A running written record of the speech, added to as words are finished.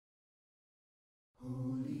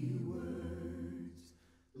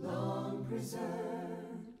preserved,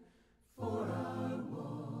 for I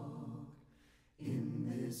walk in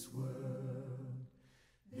this world.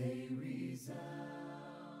 They resound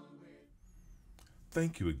with.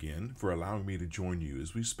 Thank you again for allowing me to join you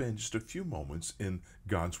as we spend just a few moments in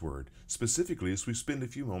God's Word, specifically as we spend a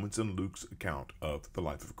few moments in Luke's account of the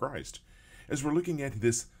life of Christ. As we're looking at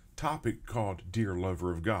this topic called Dear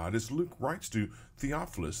Lover of God, as Luke writes to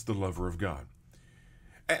Theophilus, the lover of God.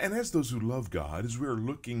 And as those who love God, as we're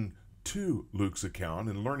looking to Luke's account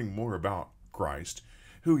and learning more about Christ,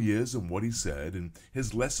 who he is and what he said, and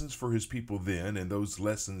his lessons for his people then and those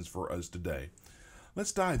lessons for us today,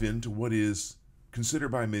 let's dive into what is considered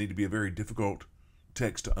by many to be a very difficult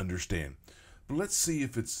text to understand. But let's see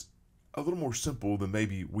if it's a little more simple than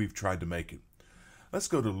maybe we've tried to make it. Let's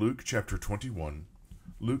go to Luke chapter 21.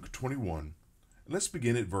 Luke 21. And let's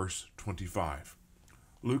begin at verse 25.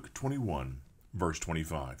 Luke 21, verse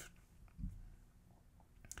 25.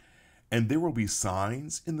 And there will be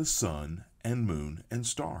signs in the sun and moon and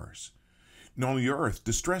stars. And on the earth,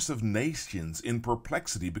 distress of nations in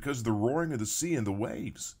perplexity because of the roaring of the sea and the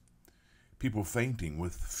waves. People fainting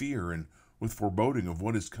with fear and with foreboding of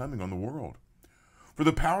what is coming on the world. For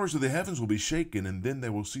the powers of the heavens will be shaken, and then they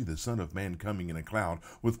will see the Son of Man coming in a cloud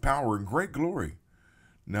with power and great glory.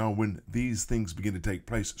 Now when these things begin to take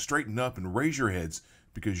place, straighten up and raise your heads,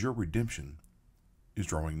 because your redemption is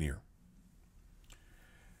drawing near.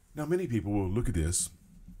 Now many people will look at this,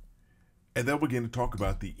 and they'll begin to talk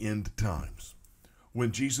about the end times.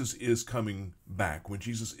 When Jesus is coming back, when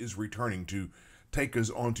Jesus is returning to take us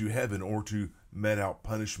on to heaven or to met out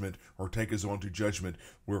punishment or take us on to judgment,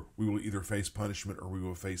 where we will either face punishment or we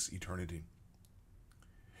will face eternity.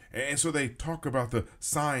 And so they talk about the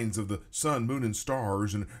signs of the sun, moon, and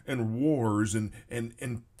stars, and wars, and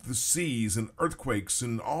the seas, and earthquakes,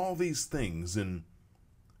 and all these things. And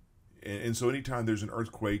so anytime there's an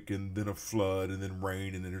earthquake, and then a flood, and then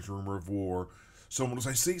rain, and then there's a rumor of war, someone will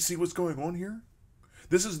say, see what's going on here?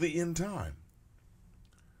 This is the end time.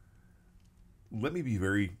 Let me be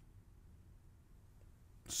very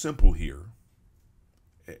simple here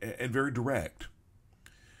and very direct.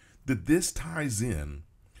 That this ties in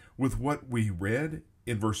with what we read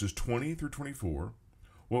in verses 20 through 24,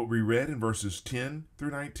 what we read in verses 10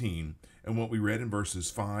 through 19, and what we read in verses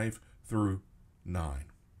 5 through 9.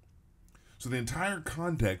 So the entire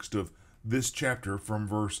context of this chapter from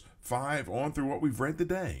verse 5 on through what we've read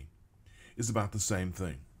today is about the same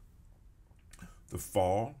thing. The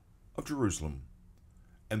fall of Jerusalem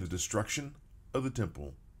and the destruction of the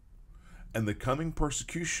temple and the coming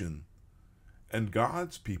persecution and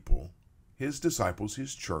God's people, his disciples,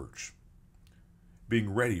 his church,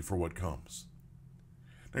 being ready for what comes.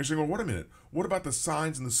 Now you're saying, well, wait a minute. What about the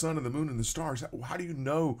signs in the sun and the moon and the stars? How do you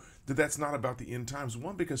know that that's not about the end times?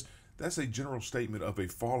 One, because that's a general statement of a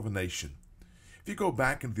fall of a nation. If you go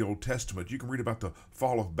back into the Old Testament, you can read about the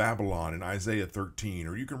fall of Babylon in Isaiah 13,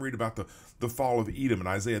 or you can read about the fall of Edom in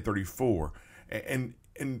Isaiah 34, and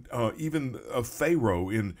even of Pharaoh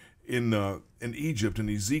in Egypt and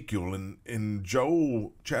Ezekiel and in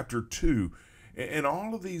Joel chapter 2, and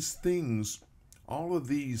all of these things, all of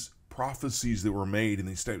these prophecies that were made and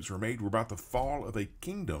these statements were made were about the fall of a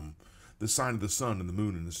kingdom, the sign of the sun and the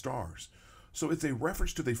moon and the stars. So it's a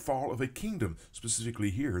reference to the fall of a kingdom, specifically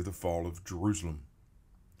here, the fall of Jerusalem.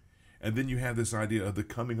 And then you have this idea of the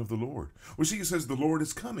coming of the Lord. Well, see, it says the Lord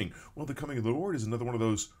is coming. Well, the coming of the Lord is another one of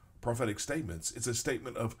those prophetic statements. It's a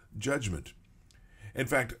statement of judgment. In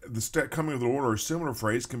fact, the coming of the Lord, or a similar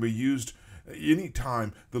phrase, can be used any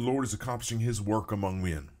time the Lord is accomplishing his work among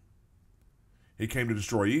men. He came to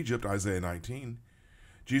destroy Egypt, Isaiah 19.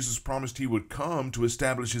 Jesus promised he would come to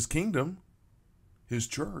establish his kingdom, his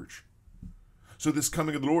church. So this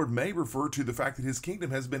coming of the Lord may refer to the fact that his kingdom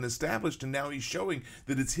has been established, and now he's showing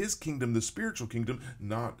that it's his kingdom, the spiritual kingdom,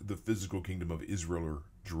 not the physical kingdom of Israel or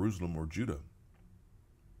Jerusalem or Judah.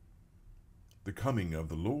 The coming of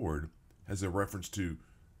the Lord has a reference to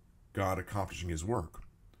God accomplishing his work.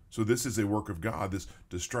 So this is a work of God, this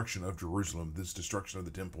destruction of Jerusalem, this destruction of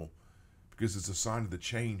the temple, because it's a sign of the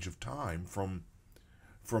change of time from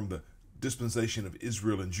the dispensation of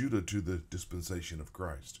Israel and Judah to the dispensation of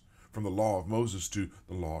Christ, from the law of Moses to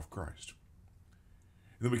the law of Christ.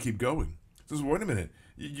 And then we keep going. It says, wait a minute.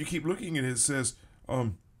 You keep looking at it. It says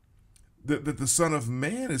that the Son of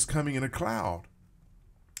Man is coming in a cloud.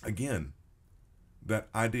 Again, that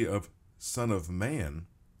idea of Son of Man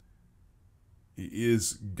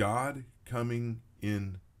is God coming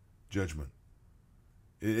in judgment.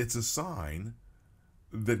 It's a sign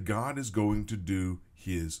that God is going to do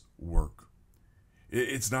his work.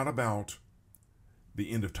 It's not about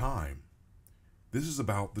the end of time. This is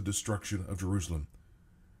about the destruction of Jerusalem.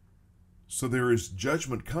 So there is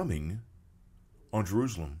judgment coming on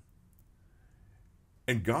Jerusalem.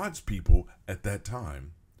 And God's people at that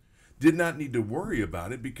time did not need to worry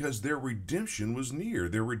about it because their redemption was near.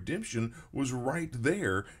 Their redemption was right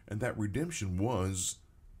there, and that redemption was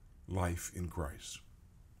life in Christ.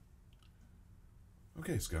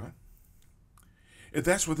 Okay, Scott. If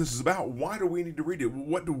that's what this is about, why do we need to read it?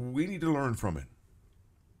 What do we need to learn from it?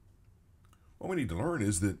 What we need to learn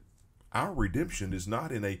is that our redemption is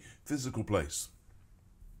not in a physical place.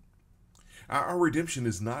 Our redemption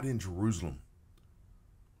is not in Jerusalem.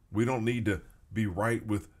 We don't need to be right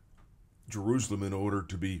with Jerusalem in order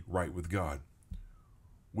to be right with God.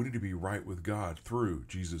 We need to be right with God through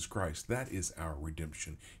Jesus Christ. That is our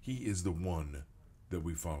redemption. He is the one that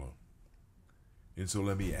we follow. And so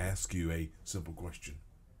let me ask you a simple question.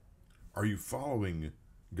 Are you following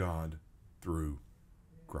God through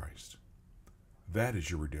Christ? That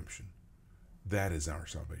is your redemption. That is our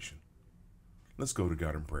salvation. Let's go to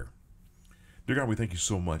God in prayer. Dear God, we thank you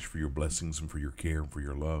so much for your blessings and for your care and for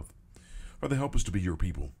your love. Father, help us to be your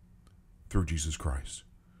people through Jesus Christ.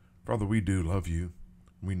 Father, we do love you.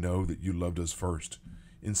 We know that you loved us first.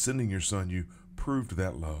 In sending your Son, you proved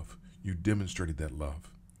that love. You demonstrated that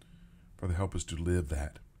love. Father, help us to live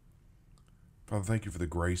that. Father, thank you for the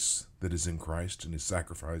grace that is in Christ and his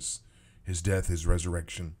sacrifice, his death, his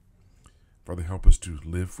resurrection. Father, help us to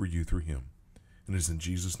live for you through him. And it is in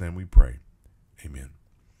Jesus' name we pray. Amen.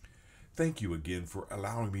 Thank you again for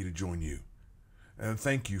allowing me to join you. And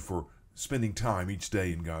thank you for spending time each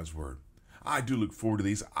day in God's Word. I do look forward to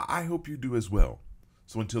these. I hope you do as well.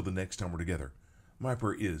 So until the next time we're together, my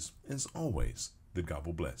prayer is, as always, that God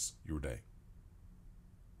will bless your day.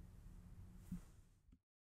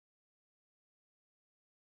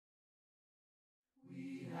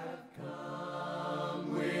 We have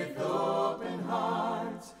come with open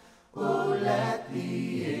hearts. Oh, let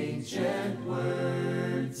the ancient word